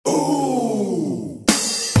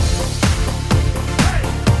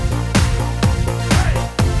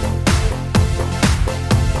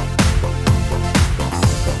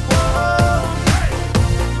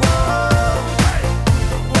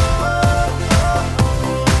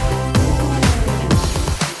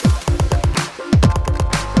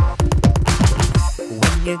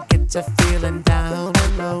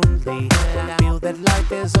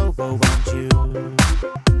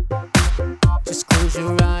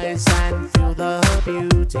eyes and feel the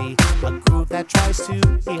beauty, a groove that tries to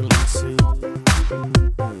heal and soothe.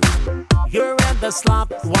 You're in the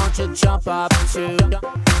slump, won't you jump up to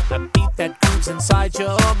a beat that grooves inside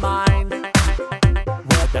your mind,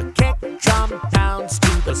 where the kick drum pounds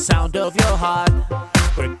to the sound of your heart.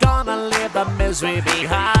 We're gonna leave the misery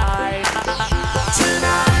behind.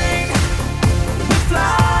 Tonight we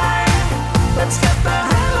fly, let's get the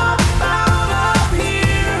hell up out of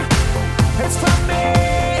here. It's from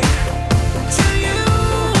me to you,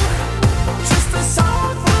 just a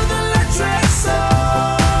song for the electric soul.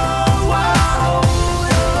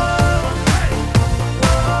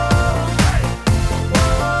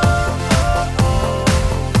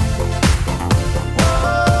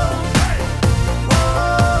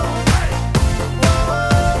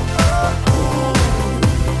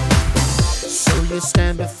 You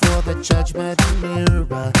stand before the judgment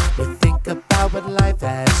mirror. You think about what life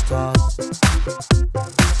has taught.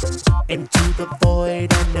 Into the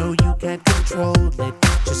void, I know you can't control it.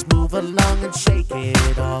 Just move along and shake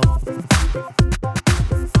it off.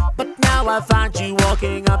 But now I find you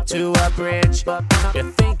walking up to a bridge.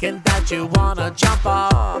 You're thinking that you wanna jump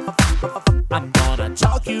off. I'm gonna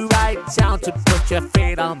talk you right down to put your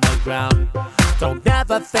feet on the ground. Don't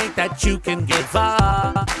ever think that you can give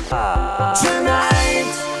up. Tonight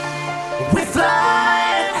we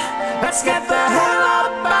fly, let's get the hell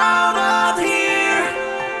up out of here.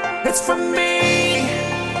 It's from me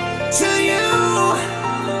to you,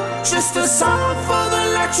 just a song for the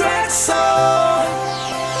electric soul.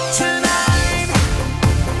 Tonight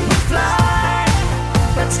we fly,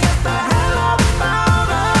 let's get the hell up out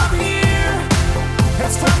of here.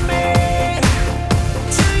 It's from me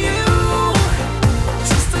to you,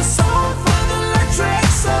 just a song for the electric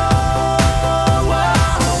soul.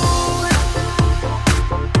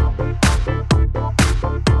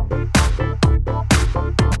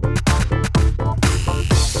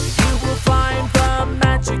 You will find the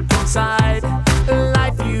magic inside.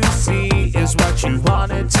 Life you see is what you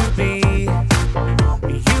want it to be.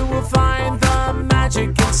 You will find the magic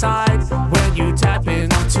inside when you tap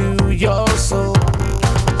into your soul.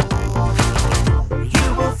 You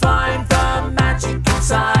will find the magic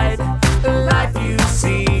inside. Life you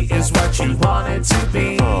see is what you want it to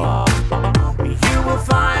be. You will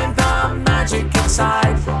find the magic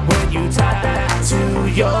inside when you tap into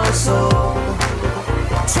your soul.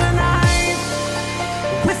 Tonight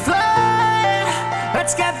we fly,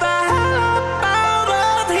 let's get the